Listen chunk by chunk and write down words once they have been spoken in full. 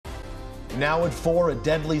Now at 4, a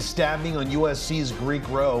deadly stabbing on USC's Greek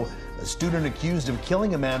Row. A student accused of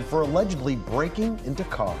killing a man for allegedly breaking into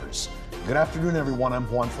cars. Good afternoon, everyone. I'm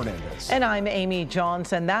Juan Fernandez. And I'm Amy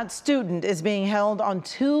Johnson. That student is being held on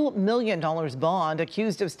 $2 million bond,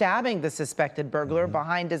 accused of stabbing the suspected burglar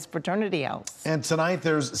behind his fraternity house. And tonight,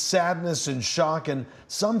 there's sadness and shock and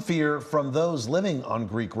some fear from those living on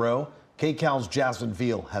Greek Row. KCAL's Jasmine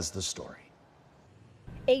Viel has the story.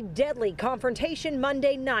 A deadly confrontation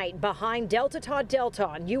Monday night behind Delta Tau Delta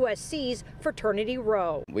on USC's Fraternity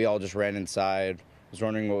Row. We all just ran inside. Was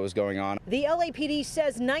wondering what was going on. The LAPD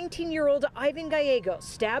says 19-year-old Ivan Gallegos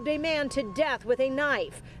stabbed a man to death with a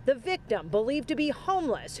knife. The victim, believed to be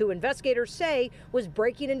homeless, who investigators say was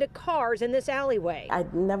breaking into cars in this alleyway. I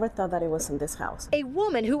never thought that it was in this house. A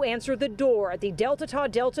woman who answered the door at the Delta Tau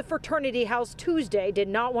Delta fraternity house Tuesday did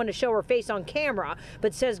not want to show her face on camera,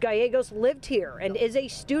 but says Gallegos lived here and is a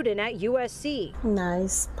student at USC.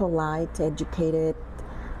 Nice, polite, educated,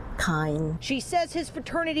 kind. She says his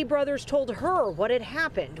fraternity brothers told her what had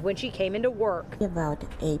happened when she came into work. About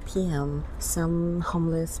 8 p.m., some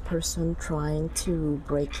homeless person trying to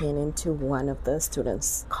break into one of the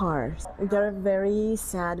students' cars. They're very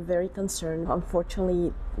sad, very concerned.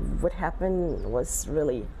 Unfortunately, what happened was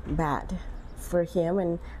really bad for him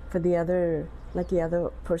and for the other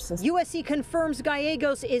persons. USC confirms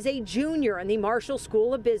Gallegos is a junior in the Marshall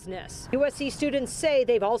School of Business. USC students say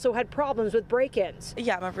they've also had problems with break-ins.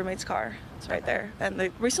 Yeah, my roommate's car. It's right there. And they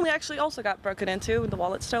recently actually also got broken into, the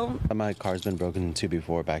wallet's stolen. My car's been broken into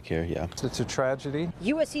before back here, yeah. It's a tragedy.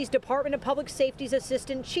 USC's Department of Public Safety's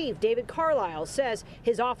Assistant Chief, David Carlisle, says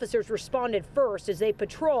his officers responded first as they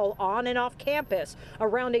patrol on and off campus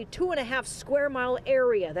around a 2.5 square mile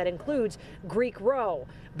area that includes Greek Row.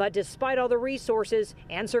 But despite all the resources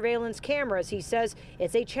and surveillance cameras, he says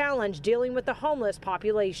it's a challenge dealing with the homeless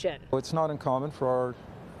population. It's not uncommon for our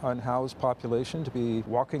unhoused population to be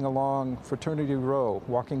walking along Fraternity Row,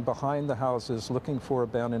 walking behind the houses, looking for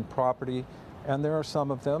abandoned property, and there are some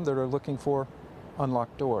of them that are looking for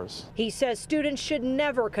unlocked doors. He says students should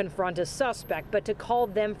never confront a suspect, but to call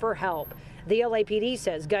them for help. The LAPD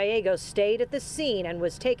says Gallegos stayed at the scene and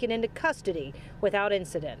was taken into custody without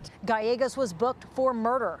incident. Gallegos was booked for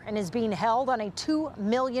murder and is being held on a $2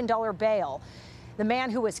 million bail. The man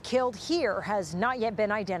who was killed here has not yet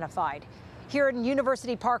been identified. Here in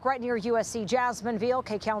University Park, right near USC, Jasmine Viel,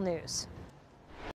 KCAL News.